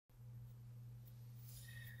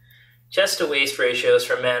Chest-to-waist ratios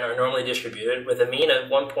for men are normally distributed with a mean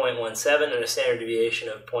of 1.17 and a standard deviation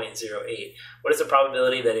of 0.08. What is the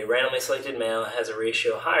probability that a randomly selected male has a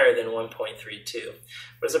ratio higher than 1.32?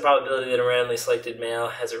 What is the probability that a randomly selected male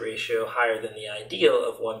has a ratio higher than the ideal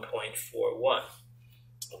of 1.41?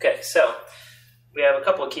 Okay, so we have a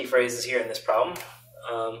couple of key phrases here in this problem.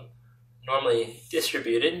 Normally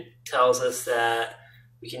distributed tells us that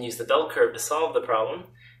we can use the bell curve to solve the problem.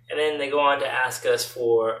 And then they go on to ask us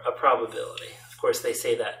for a probability. Of course, they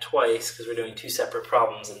say that twice because we're doing two separate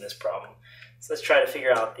problems in this problem. So let's try to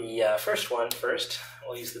figure out the first one first.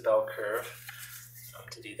 We'll use the bell curve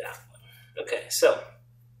to do that one. Okay, so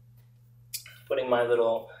putting my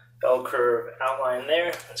little bell curve outline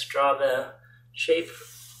there, let's draw the shape.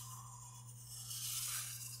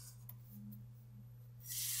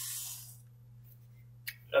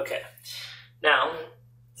 Okay, now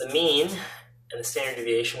the mean and the standard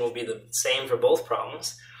deviation will be the same for both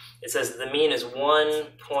problems. It says that the mean is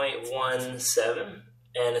 1.17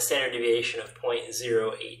 and a standard deviation of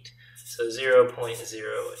 0.08. So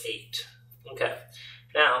 0.08. Okay.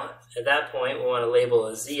 Now, at that point, we want to label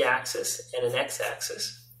a z-axis and an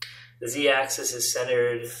x-axis. The z-axis is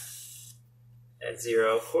centered at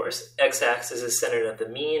 0, of course. X-axis is centered at the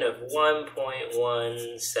mean of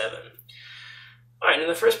 1.17. All right, and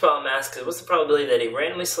the first problem asks us, what's the probability that a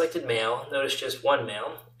randomly selected male, notice just one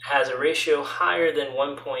male, has a ratio higher than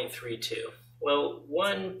 1.32? Well,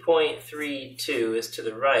 1.32 is to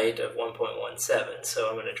the right of 1.17, so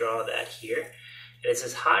I'm going to draw that here. And it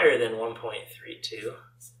says higher than 1.32.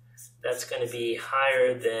 That's going to be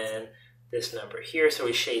higher than this number here, so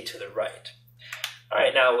we shade to the right. All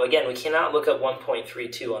right, now again, we cannot look up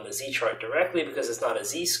 1.32 on the z-chart directly because it's not a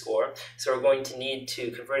z-score, so we're going to need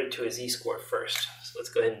to convert it to a z-score first. So let's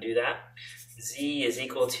go ahead and do that. Z is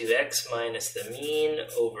equal to x minus the mean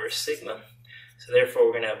over sigma. So therefore,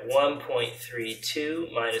 we're going to have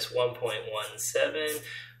 1.32 minus 1.17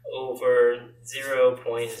 over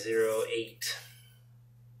 0.08.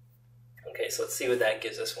 Okay, so let's see what that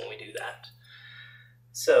gives us when we do that.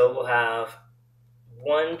 So we'll have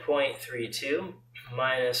 1.32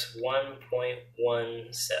 minus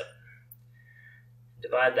 1.17.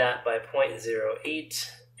 Divide that by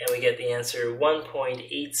 0.08, and we get the answer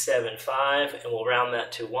 1.875, and we'll round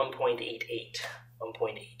that to 1.88.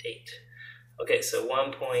 1.88. Okay, so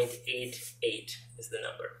 1.88 is the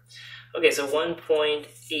number. Okay, so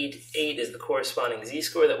 1.88 is the corresponding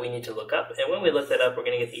z-score that we need to look up, and when we look that up, we're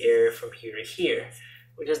going to get the area from here to here,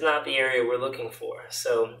 which is not the area we're looking for.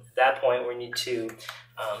 So at that point, we need to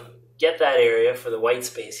get that area for the white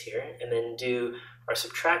space here, and then do our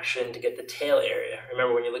subtraction to get the tail area.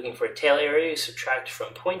 Remember, when you're looking for a tail area, you subtract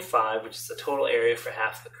from 0.5, which is the total area for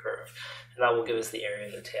half the curve, and that will give us the area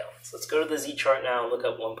in the tail. So let's go to the z-chart now and look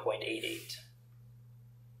up 1.88.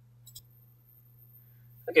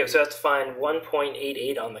 Okay, so I have to find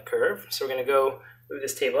 1.88 on the curve. So we're going to go move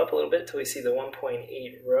this table up a little bit till we see the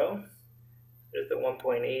 1.8 row. There's the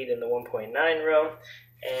 1.8 and the 1.9 row.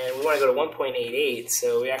 And we want to go to 1.88,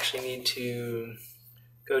 so we actually need to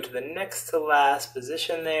go to the next to last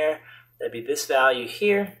position there. That'd be this value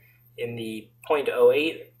here in the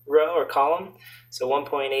 0.08 row or column. So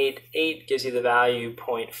 1.88 gives you the value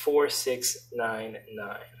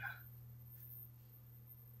 0.4699.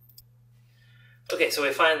 Okay, so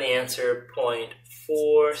we find the answer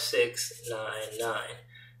 0.4699.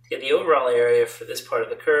 To get the overall area for this part of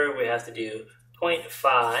the curve, we have to do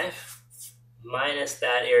 0.5 minus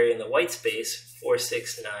that area in the white space,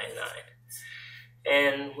 4699.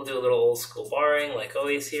 And we'll do a little old school barring like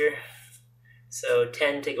always here. So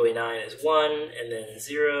 10 take away 9 is 1, and then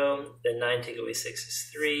 0, then 9 take away 6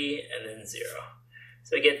 is 3, and then 0.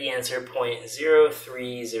 So we get the answer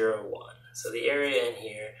 0.0301. So the area in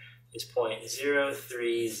here is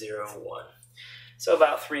 0.0301. So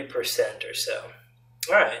about 3% or so.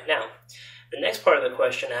 All right, now, the next part of the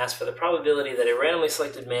question asks for the probability that a randomly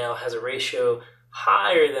selected male has a ratio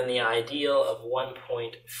higher than the ideal of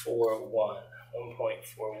 1.41.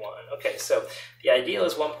 1.41. Okay, so the ideal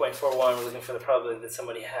is 1.41. We're looking for the probability that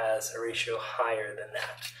somebody has a ratio higher than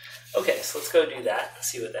that. Okay, so let's go do that and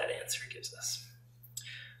see what that answer gives us.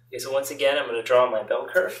 Okay, so once again, I'm going to draw my bell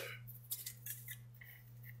curve.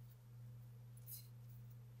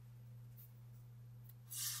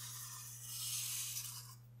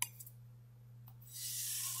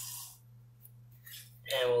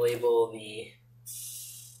 And we'll label the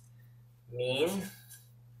mean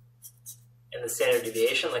and the standard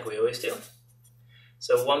deviation like we always do.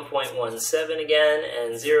 So 1.17 again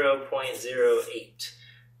and 0.08.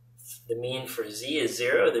 The mean for z is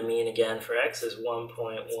 0. The mean again for x is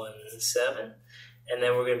 1.17. And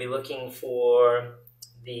then we're going to be looking for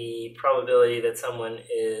the probability that someone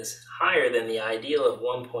is higher than the ideal of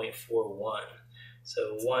 1.41.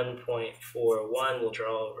 So 1.41 will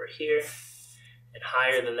draw over here, and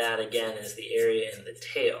higher than that again is the area in the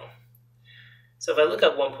tail. So if I look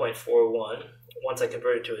up 1.41, once I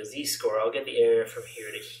convert it to a z-score, I'll get the area from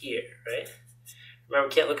here to here, right? Remember,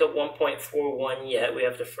 we can't look up 1.41 yet. We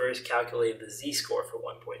have to first calculate the z-score for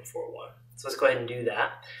 1.41. So let's go ahead and do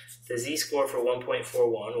that. The z-score for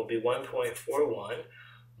 1.41 will be 1.41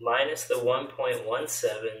 minus the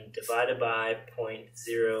 1.17 divided by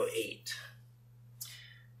 0.08.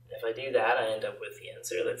 If I do that, I end up with the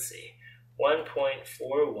answer. Let's see.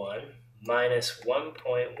 1.41 minus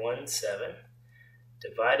 1.17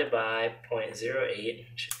 divided by 0.08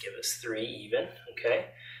 should give us 3 even.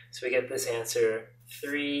 Okay, so we get this answer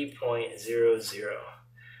 3.00.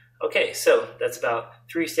 Okay, so that's about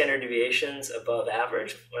 3 standard deviations above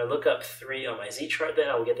average. When I look up 3 on my z-chart, then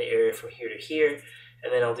I will get the area from here to here,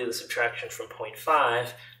 and then I'll do the subtraction from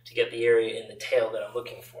 0.5 to get the area in the tail that I'm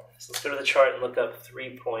looking for. So let's go to the chart and look up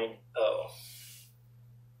 3.0.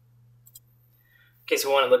 Okay, so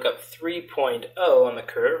we want to look up 3.0 on the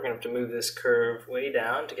curve. We're going to have to move this curve way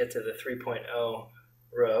down to get to the 3.0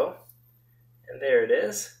 row. And there it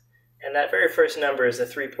is. And that very first number is the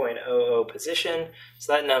 3.00 position.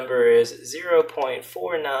 So that number is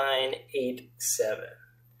 0.4987.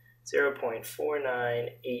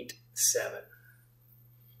 0.4987.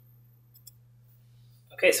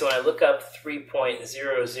 Okay, so when I look up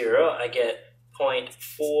 3.00, I get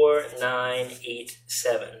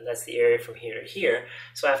 0.4987. That's the area from here to here.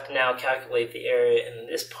 So I have to now calculate the area in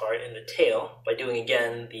this part, in the tail, by doing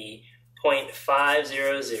again the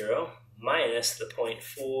 0.500 minus the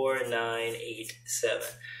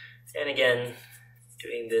 0.4987. And again,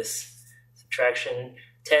 doing this subtraction,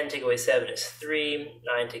 10 take away 7 is 3,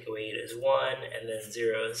 9 take away 8 is 1, and then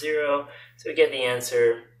 0, 0. So we get the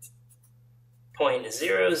answer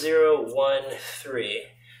 0.0013.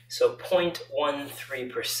 So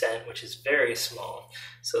 0.13%, which is very small.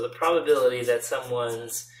 So the probability that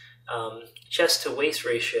someone's chest to waist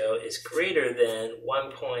ratio is greater than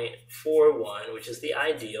 1.41, which is the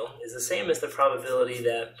ideal, is the same as the probability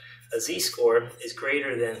that a z-score is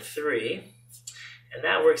greater than 3. And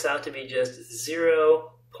that works out to be just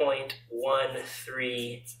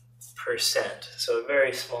 0.13%. So a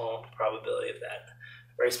very small probability of that,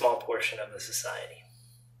 a very small portion of the society.